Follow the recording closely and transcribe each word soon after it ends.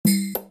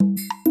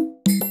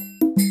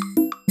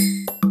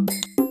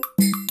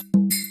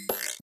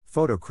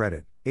Photo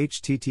credit,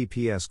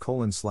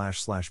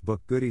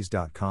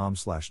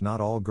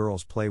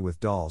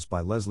 https://bookgoodies.com/notallgirlsplaywithdolls by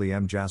Leslie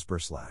M. Jasper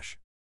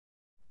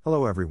 /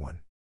 Hello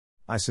everyone.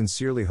 I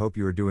sincerely hope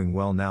you are doing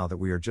well now that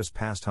we are just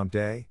past hump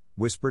day,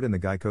 whispered in the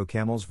Geico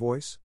Camel's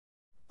voice.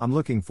 I'm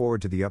looking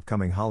forward to the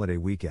upcoming holiday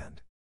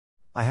weekend.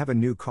 I have a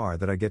new car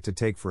that I get to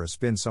take for a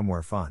spin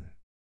somewhere fun.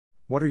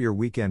 What are your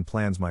weekend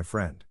plans, my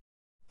friend?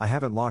 I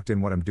haven't locked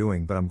in what I'm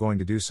doing, but I'm going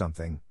to do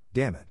something,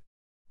 damn it.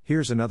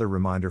 Here's another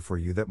reminder for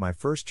you that my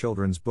first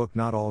children's book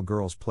Not All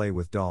Girls Play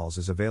with Dolls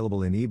is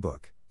available in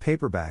ebook,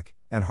 paperback,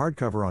 and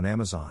hardcover on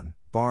Amazon,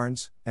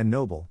 Barnes &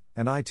 Noble,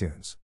 and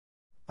iTunes.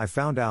 I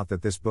found out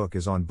that this book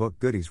is on Book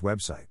Goodies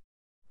website.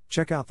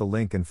 Check out the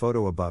link and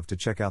photo above to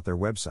check out their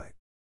website.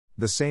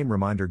 The same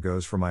reminder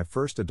goes for my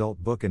first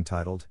adult book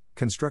entitled,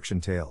 Construction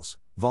Tales,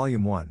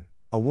 Volume 1,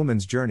 A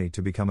Woman's Journey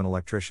to Become an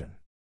Electrician.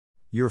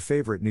 Your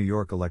favorite New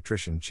York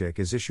electrician chick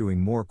is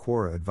issuing more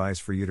Quora advice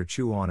for you to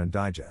chew on and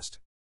digest.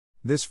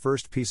 This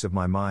first piece of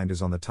my mind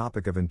is on the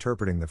topic of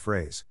interpreting the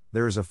phrase,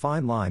 there is a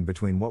fine line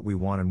between what we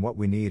want and what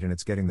we need and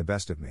it's getting the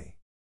best of me.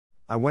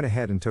 I went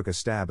ahead and took a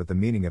stab at the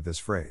meaning of this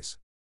phrase.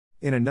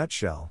 In a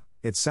nutshell,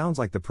 it sounds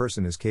like the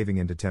person is caving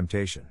into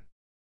temptation.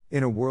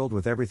 In a world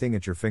with everything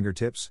at your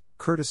fingertips,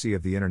 courtesy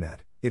of the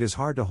internet, it is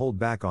hard to hold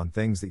back on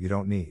things that you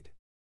don't need.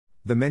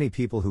 The many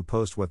people who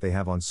post what they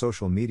have on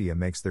social media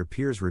makes their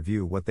peers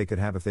review what they could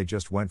have if they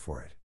just went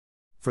for it.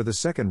 For the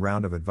second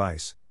round of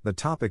advice, the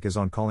topic is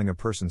on calling a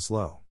person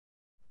slow.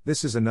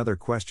 This is another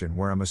question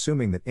where I'm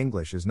assuming that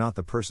English is not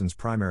the person's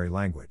primary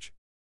language.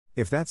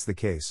 If that's the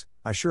case,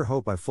 I sure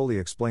hope I fully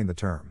explain the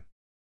term.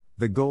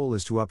 The goal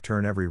is to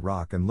upturn every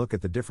rock and look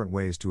at the different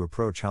ways to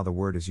approach how the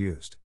word is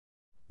used.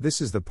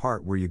 This is the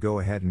part where you go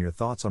ahead and your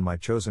thoughts on my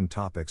chosen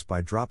topics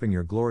by dropping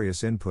your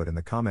glorious input in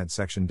the comment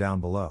section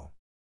down below.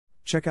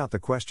 Check out the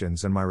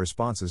questions and my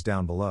responses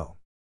down below.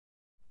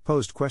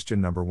 Posed question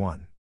number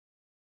 1.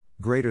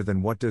 Greater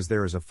than what does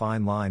there is a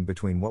fine line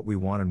between what we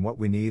want and what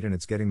we need and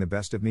it's getting the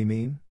best of me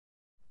mean?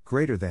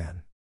 Greater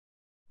than.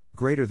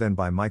 Greater than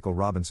by Michael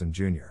Robinson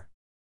Jr.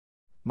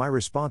 My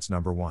response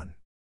number 1.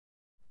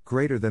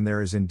 Greater than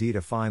there is indeed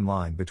a fine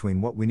line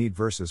between what we need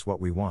versus what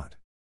we want.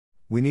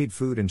 We need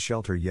food and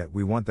shelter, yet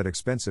we want that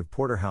expensive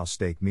porterhouse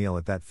steak meal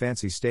at that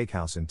fancy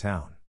steakhouse in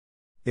town.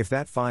 If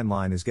that fine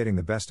line is getting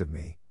the best of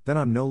me, then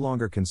I'm no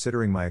longer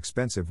considering my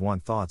expensive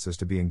want thoughts as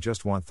to being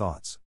just want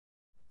thoughts.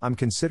 I'm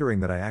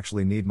considering that I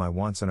actually need my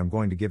wants and I'm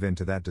going to give in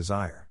to that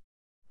desire.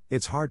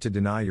 It's hard to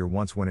deny your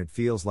wants when it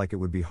feels like it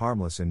would be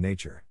harmless in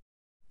nature.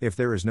 If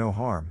there is no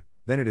harm,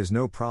 then it is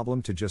no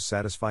problem to just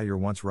satisfy your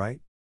wants, right?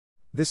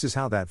 This is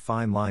how that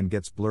fine line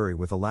gets blurry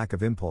with a lack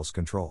of impulse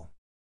control.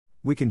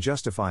 We can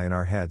justify in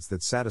our heads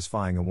that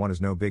satisfying a want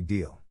is no big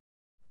deal.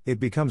 It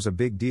becomes a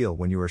big deal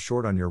when you are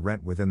short on your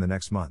rent within the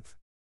next month.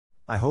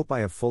 I hope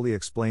I have fully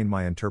explained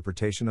my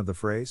interpretation of the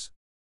phrase.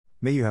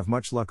 May you have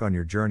much luck on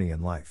your journey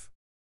in life.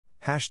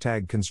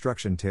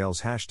 #construction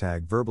tales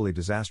 #verbally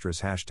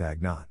disastrous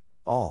 #not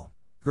all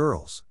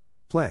girls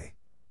play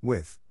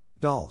with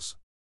dolls.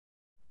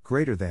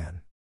 Greater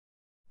than.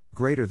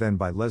 Greater than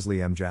by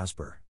Leslie M.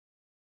 Jasper.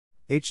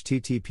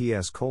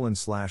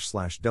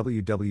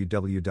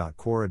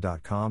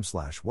 https://www.quora.com/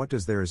 what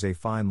does there is a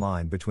fine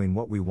line between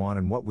what we want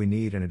and what we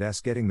need and it's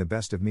getting the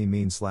best of me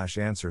mean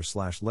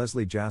 /answer /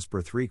 Leslie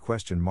Jasper 3 ?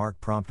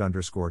 Prompt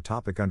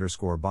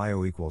 _topic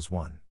bio =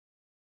 1.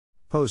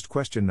 Posed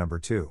question number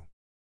 2.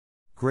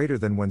 Greater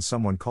than when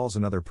someone calls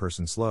another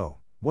person slow,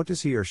 what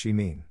does he or she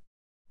mean?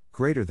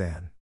 Greater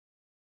than.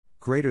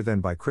 Greater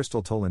than by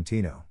Crystal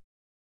Tolentino.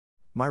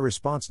 My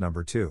response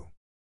number 2.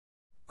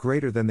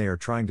 Greater than they are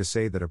trying to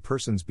say that a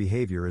person's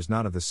behavior is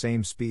not of the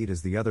same speed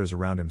as the others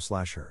around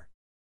him/her.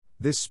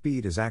 This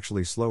speed is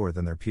actually slower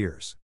than their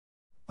peers.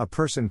 A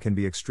person can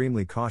be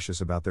extremely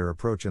cautious about their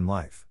approach in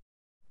life.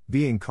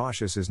 Being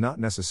cautious is not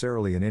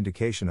necessarily an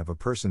indication of a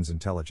person's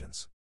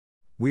intelligence.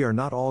 We are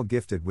not all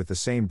gifted with the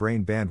same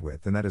brain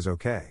bandwidth, and that is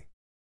okay.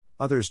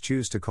 Others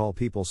choose to call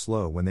people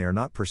slow when they are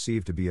not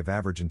perceived to be of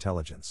average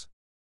intelligence.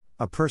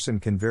 A person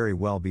can very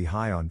well be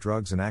high on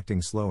drugs and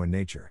acting slow in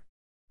nature.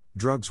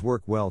 Drugs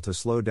work well to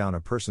slow down a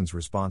person's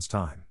response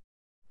time.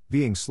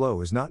 Being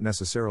slow is not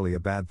necessarily a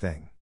bad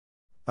thing.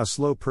 A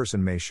slow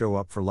person may show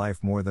up for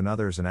life more than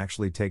others and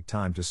actually take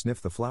time to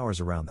sniff the flowers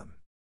around them.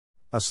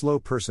 A slow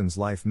person's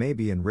life may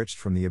be enriched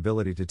from the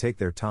ability to take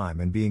their time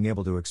and being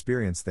able to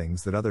experience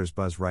things that others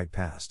buzz right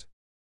past.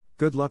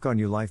 Good luck on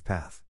your life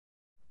path.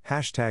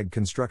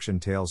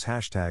 #construction tales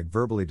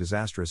 #verbally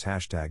disastrous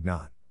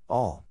 #not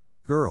all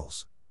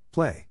girls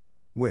play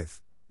with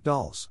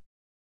dolls.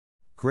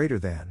 Greater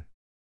than.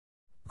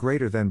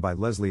 Greater than by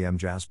Leslie M.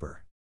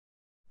 Jasper.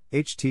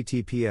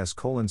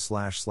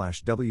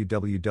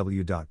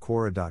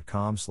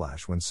 https://www.quora.com/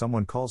 when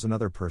someone calls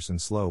another person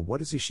slow, what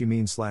does she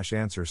mean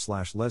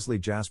 /answer / Leslie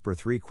Jasper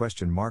 3 ? Prompt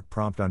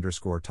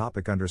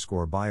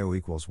 _topic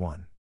bio =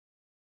 1.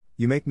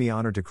 You make me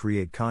honored to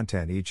create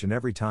content each and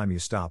every time you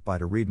stop by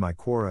to read my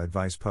Quora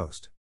advice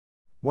post.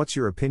 What's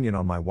your opinion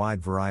on my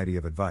wide variety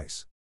of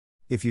advice?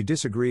 If you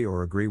disagree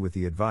or agree with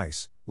the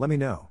advice, let me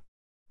know.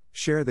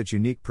 Share that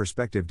unique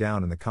perspective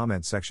down in the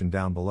comment section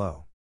down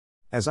below.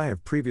 As I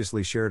have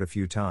previously shared a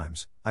few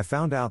times, I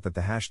found out that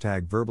the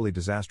hashtag Verbally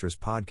Disastrous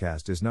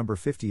podcast is number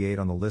 58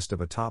 on the list of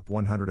a top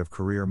 100 of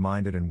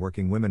career-minded and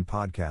working women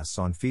podcasts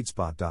on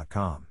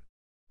feedspot.com.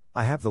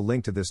 I have the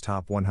link to this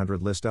top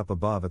 100 list up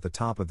above at the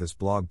top of this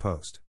blog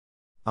post.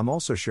 I'm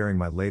also sharing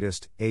my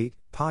latest 8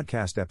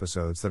 podcast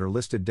episodes that are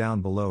listed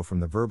down below from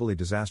the Verbally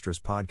Disastrous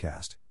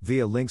podcast,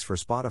 via links for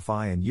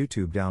Spotify and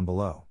YouTube down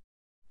below.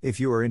 If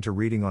you are into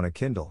reading on a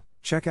Kindle,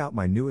 check out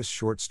my newest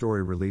short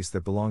story release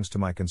that belongs to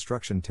my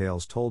Construction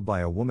Tales Told by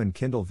a Woman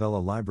Kindle Vella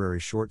Library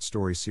short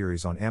story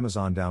series on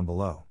Amazon down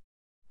below.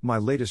 My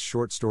latest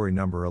short story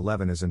number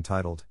 11 is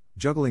entitled,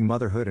 Juggling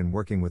Motherhood and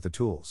Working with the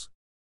Tools.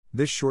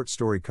 This short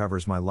story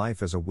covers my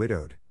life as a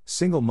widowed,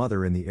 single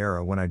mother in the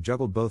era when I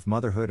juggled both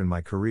motherhood and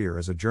my career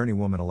as a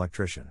journeywoman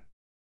electrician.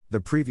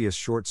 The previous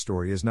short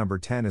story is number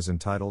 10 is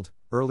entitled,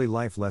 Early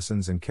Life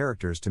Lessons and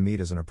Characters to Meet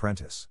as an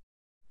Apprentice.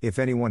 If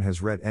anyone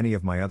has read any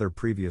of my other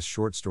previous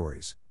short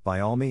stories, by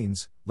all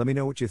means, let me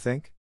know what you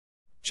think.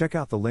 Check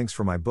out the links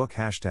for my book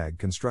hashtag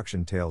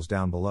Construction Tales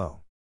down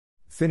below.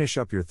 Finish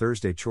up your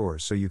Thursday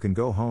chores so you can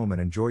go home and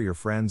enjoy your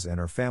friends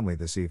and/or family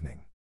this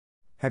evening.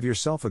 Have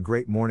yourself a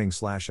great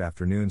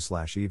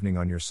morning/afternoon/evening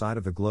on your side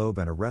of the globe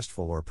and a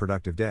restful or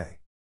productive day.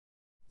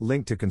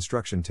 Link to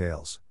Construction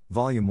Tales,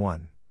 Volume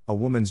 1, A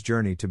Woman's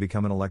Journey to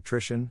Become an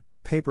Electrician,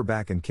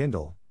 paperback and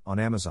Kindle, on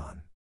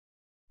Amazon.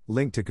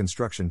 Link to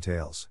Construction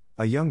Tales,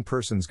 A Young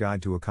Person's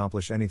Guide to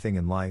Accomplish Anything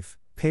in Life,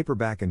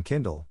 paperback and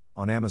Kindle,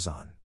 on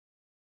Amazon.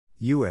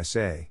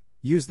 USA,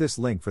 use this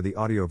link for the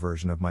audio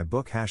version of my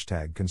book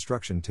hashtag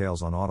Construction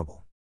Tales on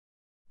Audible.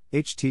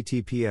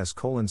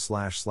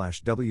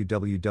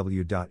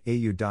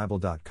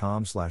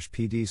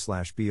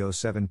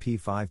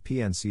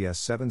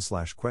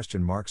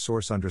 https://www.audiblecom/pd/bo7p5pncs7/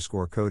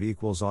 source_code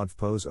equals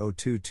odfpos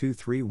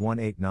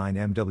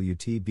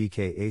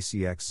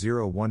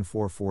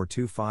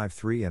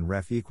 02231890WTBKACX0144253 and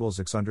ref equals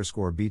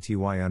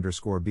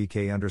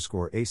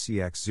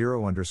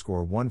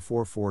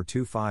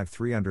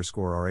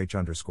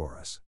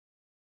x_BTY_BK_ACX0_1442553_RH_us.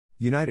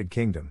 United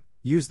Kingdom,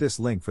 use this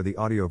link for the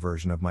audio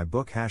version of my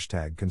book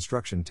hashtag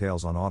Construction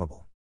Tales on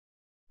Audible.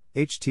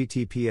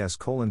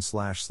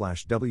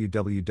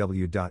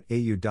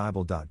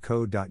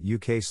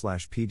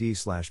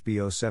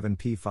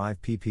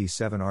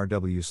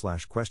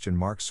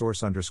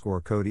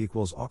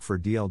 equals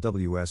Oxford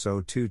DLWS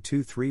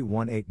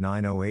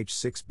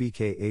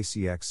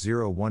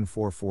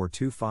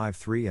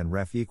 02231890H6BKACX0144253 and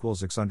ref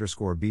equals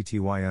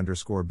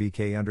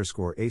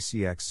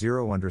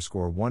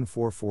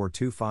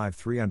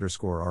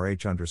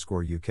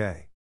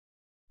x_BTY_BK_ACX0_1442553_RH_UK.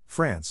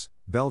 France,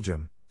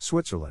 Belgium,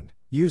 Switzerland,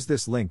 use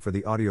this link for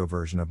the audio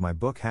version of my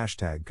book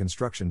hashtag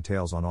Construction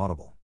Tales on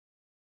Audible.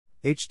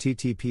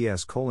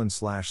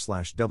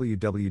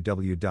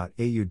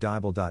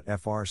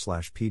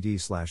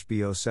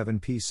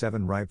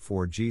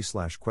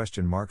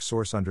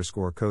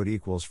 https://www.audiblecom.fr/pd/bo7p7ripe4g/?source_code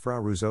equals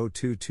fraruz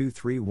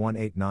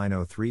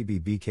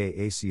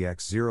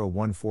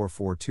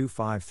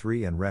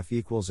 022318903BBKACX0144253 and ref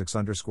equals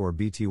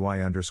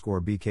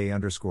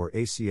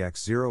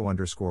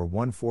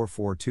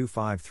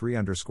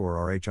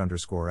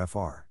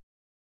x_BTY_BK_ACX0_1442553_RH_FR.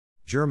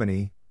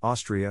 Germany,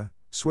 Austria,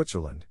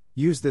 Switzerland,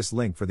 use this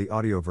link for the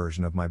audio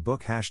version of my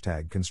book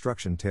hashtag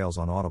Construction Tales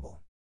on Audible.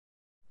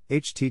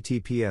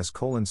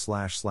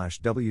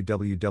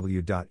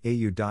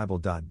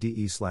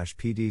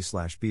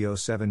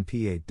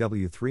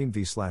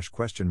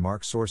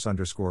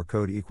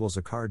 https://www.audiblecom.de/pd/bo7p8w3mv/?source_code equals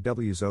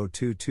ACARWS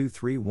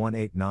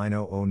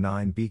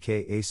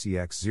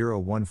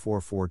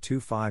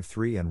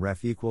 0223189009BKACX0144253 and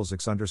ref equals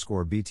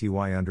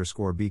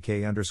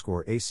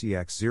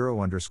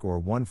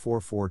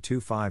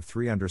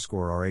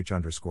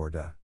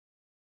x_BTY_BK_ACX0_1442553_RH_DA.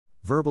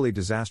 Verbally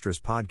Disastrous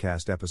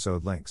Podcast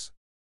episode links.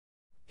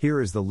 Here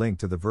is the link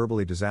to the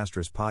Verbally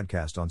Disastrous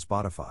podcast on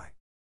Spotify.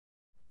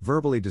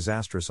 Verbally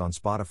Disastrous on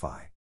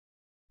Spotify.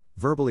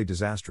 Verbally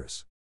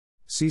Disastrous.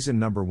 Season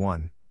number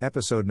 1,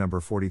 episode number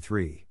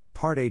 43,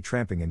 Part A,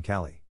 Tramping in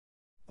Cali.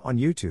 On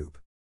YouTube.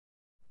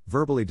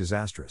 Verbally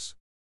Disastrous.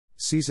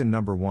 Season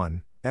number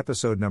 1,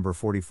 episode number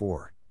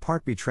 44,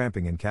 Part B,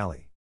 Tramping in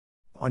Cali.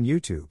 On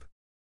YouTube.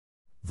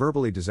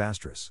 Verbally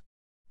Disastrous.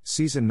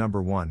 Season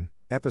number 1,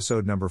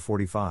 episode number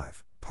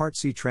 45, Part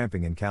C,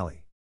 Tramping in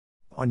Cali.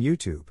 On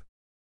YouTube.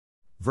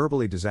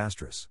 Verbally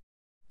Disastrous.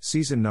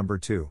 Season number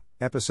 2,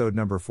 episode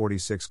number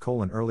 46,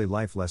 Early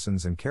Life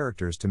Lessons and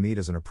Characters to Meet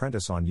as an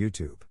Apprentice on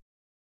YouTube.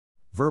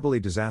 Verbally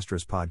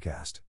Disastrous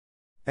Podcast.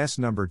 S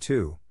number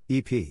 2,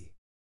 EP.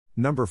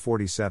 Number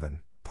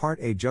 47, Part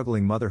A,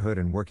 Juggling Motherhood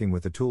and Working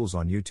with the Tools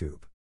on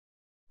YouTube.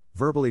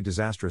 Verbally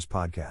Disastrous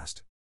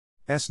Podcast.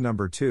 S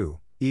number 2,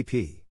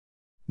 EP.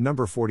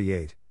 Number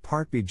 48,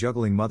 Part B,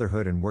 Juggling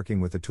Motherhood and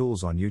Working with the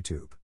Tools on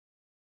YouTube.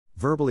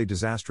 Verbally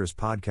Disastrous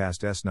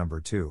Podcast S number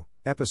 2,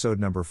 episode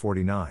number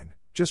 49,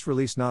 just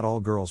released Not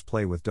All Girls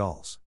Play with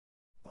Dolls.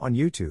 On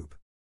YouTube.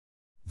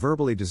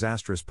 Verbally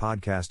Disastrous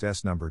Podcast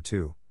S number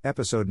 2,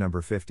 episode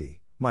number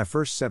 50, My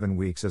First 7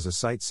 Weeks as a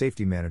Site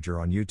Safety Manager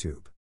on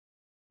YouTube.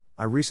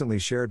 I recently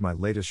shared my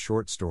latest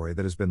short story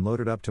that has been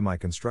loaded up to my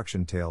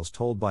Construction Tales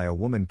Told by a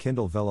Woman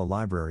Kindle Vella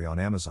library on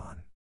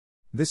Amazon.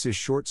 This is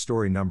short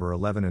story number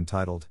 11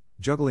 entitled,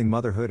 Juggling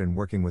Motherhood and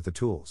Working with the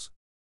Tools.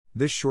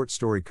 This short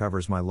story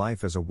covers my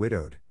life as a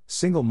widowed,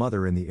 single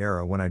mother in the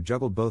era when I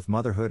juggled both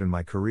motherhood and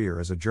my career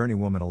as a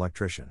journeywoman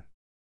electrician.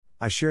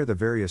 I share the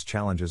various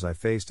challenges I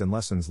faced and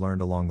lessons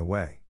learned along the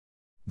way.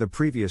 The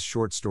previous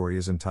short story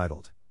is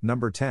entitled,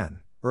 Number 10,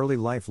 Early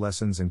Life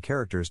Lessons and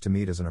Characters to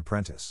Meet as an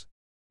Apprentice.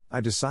 I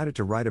decided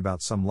to write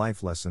about some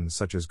life lessons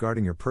such as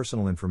guarding your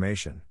personal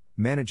information,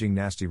 managing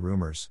nasty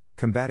rumors,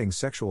 combating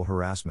sexual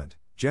harassment,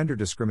 gender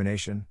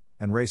discrimination,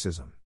 and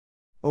racism.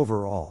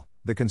 Overall,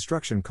 the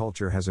construction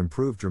culture has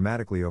improved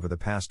dramatically over the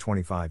past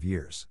 25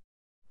 years.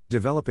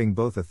 Developing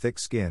both a thick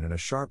skin and a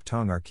sharp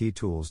tongue are key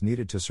tools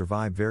needed to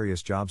survive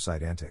various job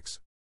site antics.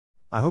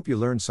 I hope you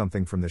learned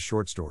something from this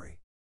short story.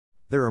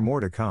 There are more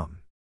to come.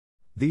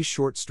 These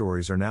short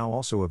stories are now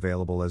also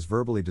available as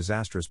Verbally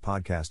Disastrous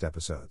podcast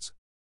episodes.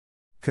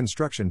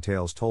 Construction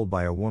Tales Told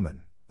by a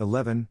Woman,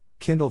 11,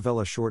 Kindle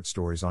Vella short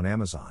stories on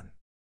Amazon.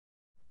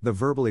 The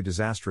Verbally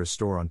Disastrous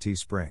store on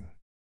Teespring.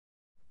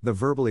 The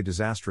Verbally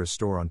Disastrous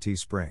store on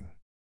Teespring.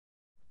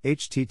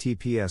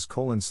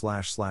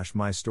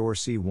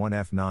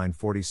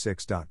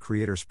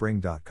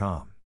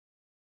 https://mystore.c1f946.creatorspring.com.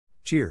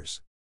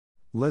 Cheers.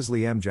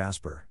 Leslie M.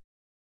 Jasper.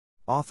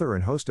 Author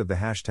and host of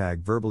the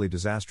 #Verbally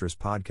Disastrous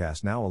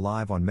podcast, now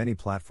alive on many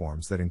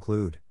platforms that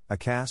include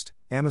Acast,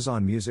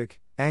 Amazon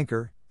Music,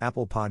 Anchor,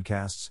 Apple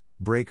Podcasts,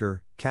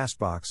 Breaker,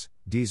 Castbox,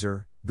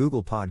 Deezer,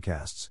 Google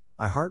Podcasts,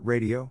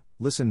 iHeartRadio,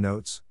 Listen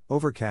Notes,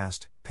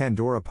 Overcast,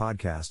 Pandora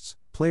Podcasts,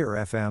 Player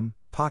FM,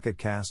 Pocket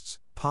Casts,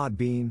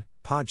 Podbean,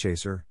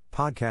 Podchaser,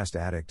 Podcast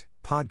Addict,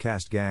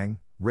 Podcast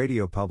Gang,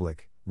 Radio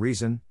Public,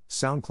 Reason,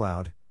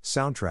 SoundCloud,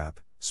 Soundtrap,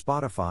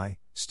 Spotify,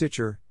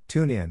 Stitcher,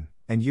 TuneIn,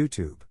 and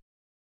YouTube.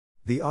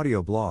 The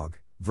audio blog,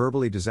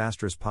 Verbally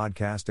Disastrous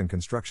Podcast and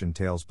Construction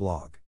Tales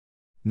blog.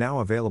 Now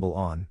available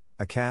on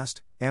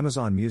Acast,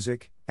 Amazon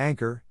Music,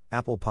 Anchor,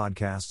 Apple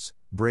Podcasts,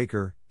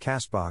 Breaker,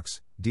 Castbox,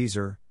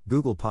 Deezer,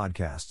 Google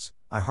Podcasts,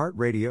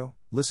 iHeartRadio,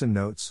 Listen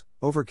Notes,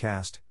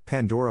 Overcast,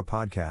 Pandora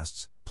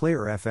Podcasts,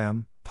 Player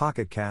FM,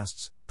 Pocket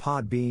Casts,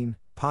 Podbean,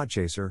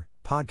 Podchaser,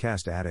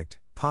 Podcast Addict,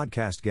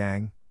 Podcast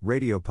Gang,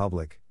 Radio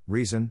Public,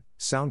 Reason,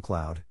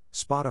 SoundCloud,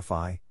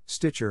 Spotify,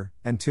 Stitcher,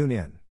 and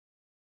TuneIn.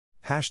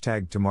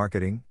 To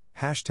marketing,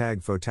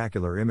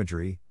 #Photacular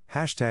imagery,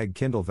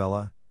 #Kindle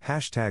Vella,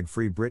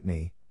 #Free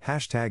Britney,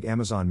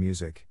 #Amazon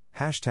Music,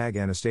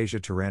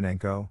 #Anastasia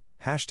Taranenko,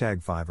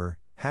 #Fiverr,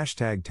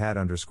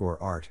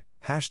 #Tad_art,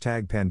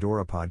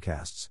 #Pandora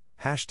Podcasts,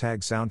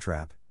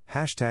 #Soundtrap,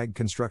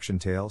 #Construction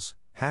Tales,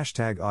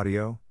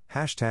 #Audio,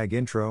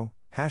 #Intro,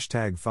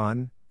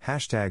 #Fun,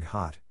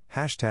 #Hot,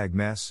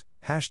 #Mess,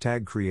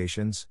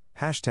 #Creations,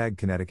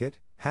 #Connecticut,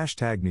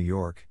 #New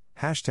York,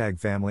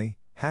 #Family,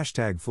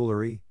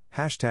 #Foolery,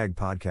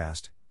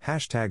 #Podcast,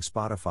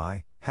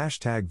 #Spotify,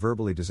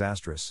 #Verbally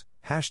Disastrous,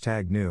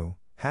 #New,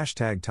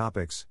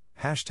 #Topics,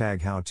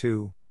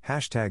 #How-To,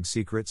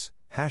 #Secrets,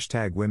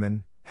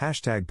 #Women,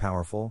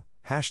 #Powerful,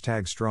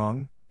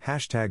 #Strong,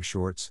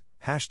 #Shorts,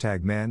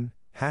 #Men,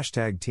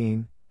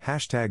 #Teen,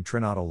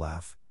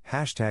 #Trinauto-Laugh,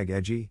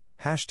 #Edgy,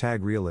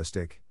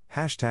 #Realistic,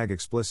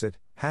 #Explicit,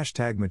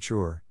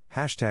 #Mature,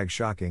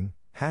 #Shocking,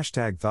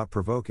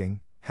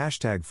 #Thought-Provoking,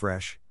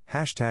 #Fresh,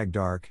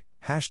 #Dark,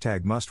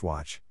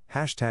 #Must-Watch,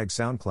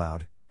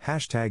 #SoundCloud,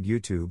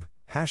 #YouTube,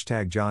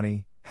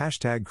 #Johnny,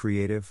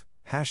 #Creative,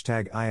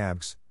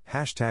 #IABS,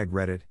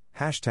 #Reddit,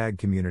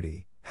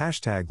 #Community,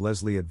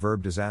 #Leslie at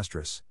Verb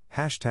Disastrous,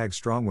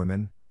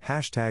 #Strongwomen,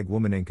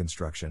 #Woman in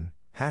Construction,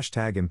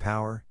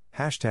 #Empower,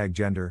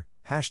 #Gender,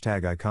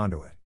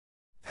 #iConduit,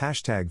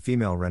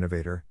 #Female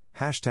Renovator,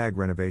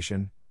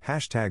 #Renovation,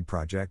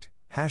 #Project,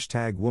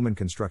 #Woman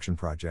Construction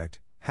Project,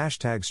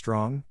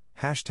 #Strong,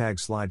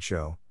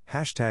 #Slideshow,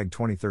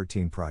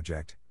 #2013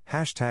 Project,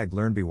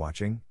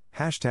 #LearnBeWatching,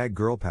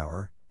 #Girl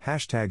Power,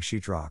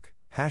 #Sheetrock,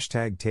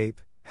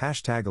 #Tape,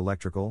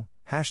 #Electrical,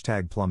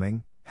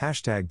 #Plumbing,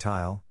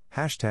 #Tile,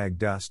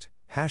 #Dust,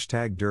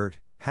 #Dirt,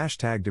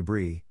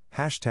 #Debris,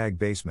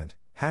 #Basement,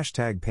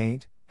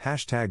 #Paint,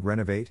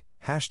 #Renovate,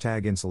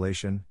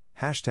 #Insulation,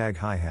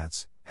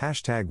 #Hi-Hats,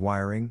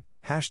 #Wiring,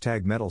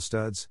 #Metal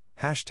Studs,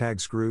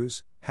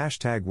 #Screws,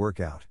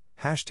 #Workout,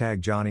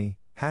 #Johnny,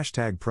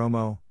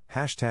 #Promo,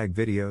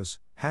 #Videos,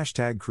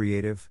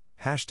 #Creative,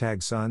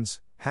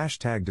 #Sons,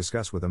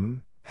 #Discuss with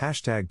 'em,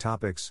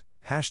 #Topics,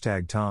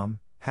 #Tom,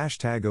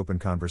 #Open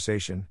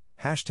Conversation,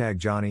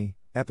 #Johnny,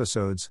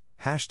 Episodes,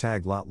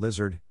 #Lot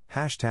Lizard,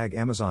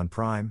 #Amazon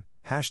Prime,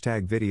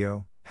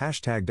 #Video,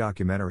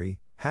 #Documentary,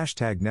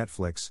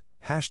 #Netflix,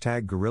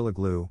 #Gorilla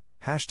Glue,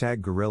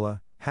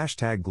 #Gorilla,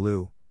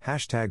 #Glue,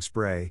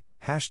 #Spray,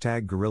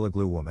 #Gorilla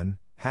Glue Woman,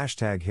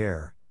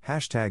 #Hair,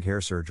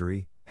 #Hair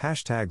Surgery,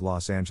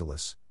 #Los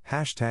Angeles,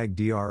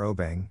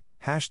 #DROBang,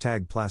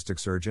 #Plastic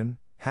Surgeon,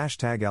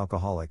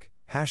 #Alcoholic,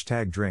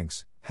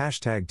 #Drinks,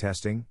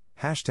 #Testing,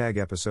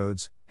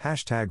 #Episodes,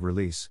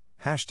 #Release,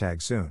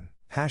 #Soon,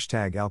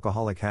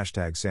 #Alcoholic,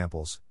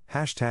 #Samples,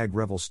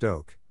 #Revel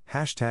Stoke,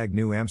 hashtag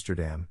New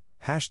Amsterdam,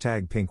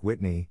 hashtag Pink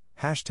Whitney,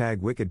 hashtag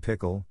Wicked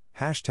Pickle,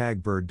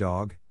 hashtag Bird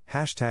Dog,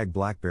 hashtag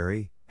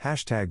Blackberry,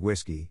 hashtag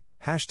Whiskey,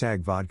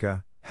 hashtag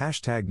Vodka,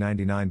 hashtag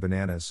 99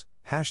 Bananas,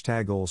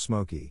 hashtag Ol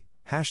Smoky,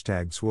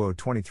 hashtag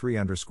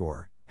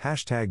Swo23_,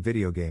 hashtag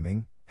Video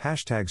Gaming,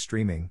 hashtag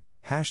Streaming,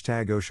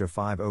 hashtag OSHA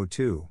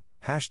 502,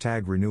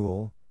 hashtag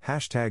Renewal,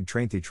 hashtag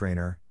Trainthy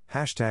Trainer,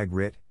 hashtag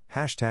RIT,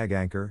 hashtag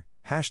Anchor,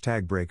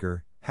 hashtag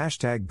Breaker,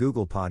 hashtag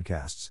Google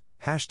Podcasts,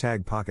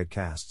 hashtag Pocket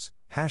Casts,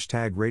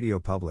 hashtag Radio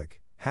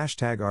Public,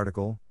 hashtag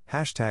Article,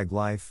 hashtag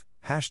Life,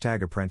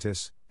 hashtag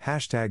Apprentice,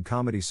 hashtag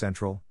Comedy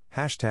Central,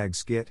 hashtag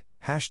Skit,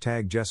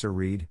 hashtag Jesser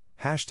Reed,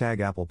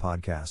 hashtag Apple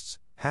Podcasts,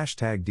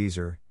 hashtag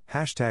Deezer,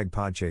 hashtag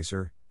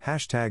Podchaser,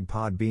 hashtag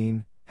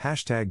Podbean,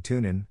 hashtag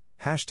TuneIn,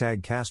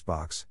 hashtag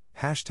Castbox,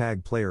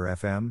 hashtag Player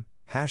FM,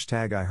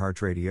 hashtag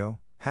iHeartRadio,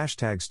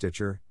 hashtag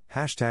Stitcher,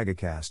 hashtag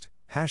Acast,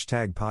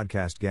 hashtag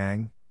Podcast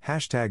Gang,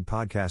 hashtag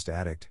Podcast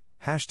Addict,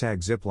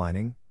 hashtag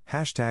Ziplining,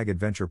 hashtag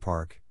Adventure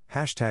Park,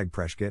 hashtag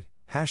Preshkit,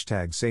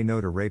 hashtag Say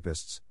No to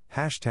Rapists,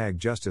 hashtag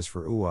Justice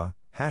for UA,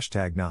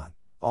 hashtag Not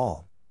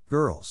All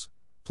Girls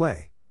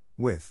Play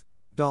with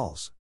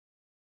Dolls.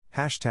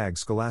 Hashtag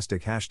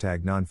Scholastic, hashtag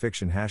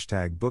Nonfiction,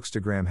 hashtag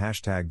Bookstagram,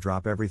 hashtag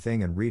Drop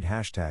Everything and Read,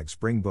 hashtag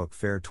Spring Book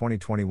Fair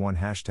 2021,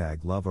 hashtag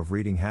Love of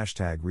Reading,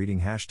 hashtag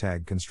Reading,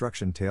 hashtag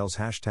Construction Tales,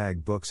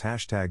 hashtag Books,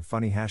 hashtag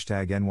Funny,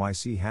 hashtag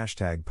NYC,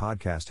 hashtag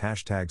Podcast,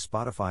 hashtag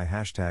Spotify,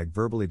 hashtag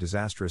Verbally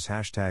Disastrous,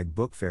 hashtag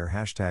Book Fair,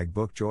 hashtag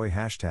Book Joy,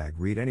 hashtag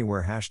Read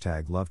Anywhere,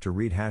 hashtag Love to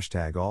Read,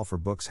 hashtag All for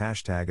Books,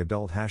 hashtag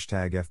Adult,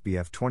 hashtag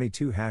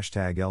FBF22,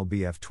 hashtag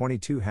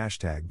LBF22,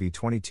 hashtag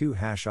B22,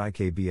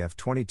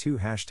 IKBF22,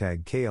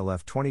 hashtag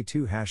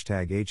KLF22,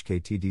 hashtag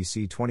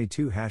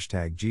HKTDC22,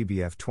 hashtag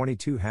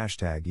GBF22,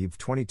 hashtag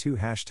EVE22,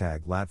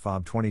 hashtag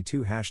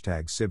LatFob22,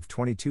 hashtag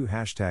SIV22,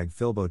 hashtag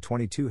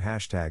Filbo22,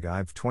 hashtag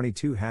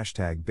IVE22,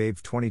 hashtag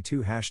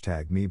BAVE22,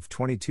 hashtag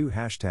MEVE22,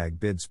 hashtag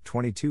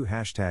BIDS22,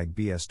 hashtag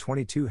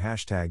BS22,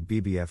 hashtag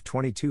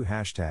BBF22,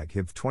 hashtag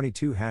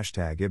HIV22,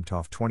 hashtag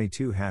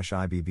IBTOF22,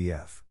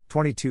 IBBF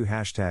 22,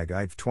 hashtag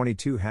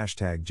IVE22,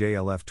 hashtag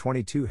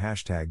JLF22,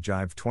 hashtag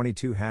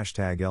Jive22,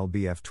 hashtag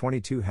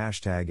LBF22,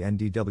 hashtag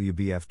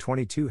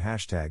NDWBF22,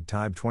 hashtag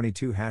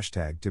TIBE22,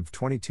 hashtag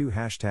DIV22,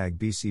 hashtag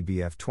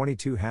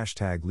BCBF22,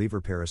 hashtag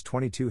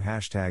LeverParis22,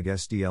 hashtag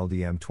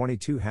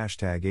SDLDM22,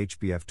 hashtag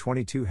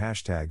HBF22,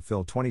 hashtag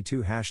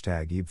Phil22,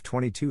 hashtag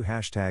EVE22,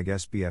 hashtag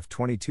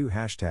SBF22,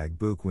 hashtag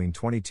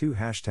BookWeen22,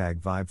 hashtag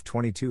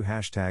Vive22,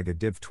 hashtag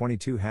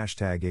ADIV22,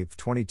 hashtag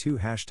APE22,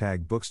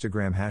 hashtag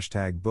Bookstagram,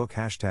 hashtag Book,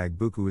 hashtag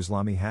Buku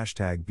Islami,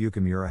 hashtag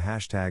Bukamura,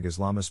 hashtag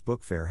Islamist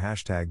Book Fair,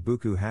 hashtag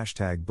Buku,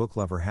 hashtag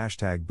Booklover,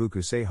 hashtag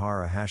Buku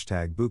Sahara,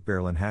 hashtag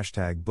Bookberlin,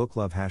 hashtag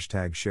Booklove,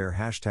 hashtag Share,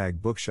 hashtag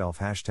Bookshelf,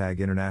 hashtag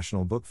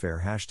International Book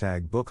Fair,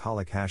 hashtag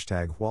Bookholic,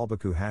 hashtag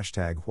Hualbaku,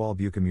 hashtag Hual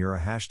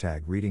Bukamura,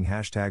 hashtag Reading,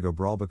 hashtag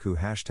Obralbaku,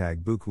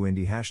 hashtag Buku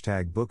Indi,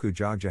 hashtag Buku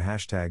Jogja,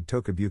 hashtag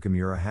Toka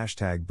Bukamura,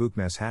 hashtag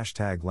Bookmess,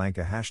 hashtag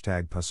Lanka,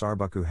 hashtag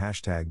Pasarbaku,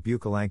 hashtag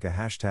Bukalanka,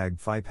 hashtag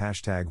Fipe,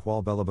 hashtag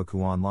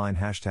Hualbelabaku Online,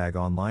 hashtag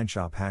Online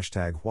Shop,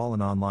 hashtag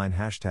Hualan Online,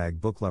 hashtag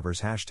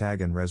Booklovers,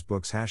 hashtag and Res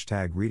Books,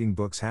 hashtag Reading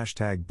Books,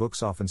 hashtag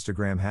Books Off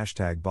Instagram,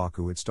 hashtag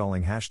Baku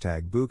Installing,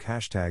 hashtag Book,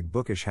 hashtag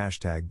Bookish,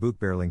 hashtag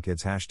Bookbearling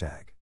Kids,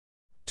 hashtag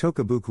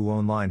Tokabuku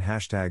Online,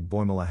 hashtag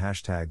Boimala,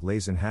 hashtag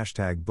Lazen,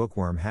 hashtag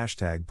Bookworm,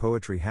 hashtag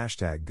Poetry,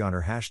 hashtag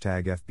Gunner,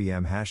 hashtag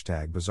FBM,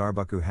 hashtag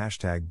Bazarbuku,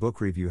 hashtag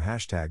Book Review,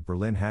 hashtag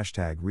Berlin,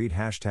 hashtag Read,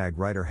 hashtag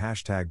Writer,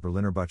 hashtag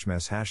Berliner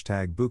Buchmesse,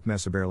 hashtag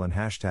Buchmesseberlin,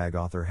 hashtag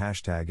Author,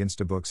 hashtag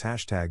Instabooks,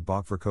 hashtag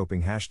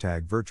Bachverkoping,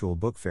 hashtag Virtual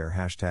Book Fair,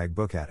 hashtag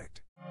Book Addict.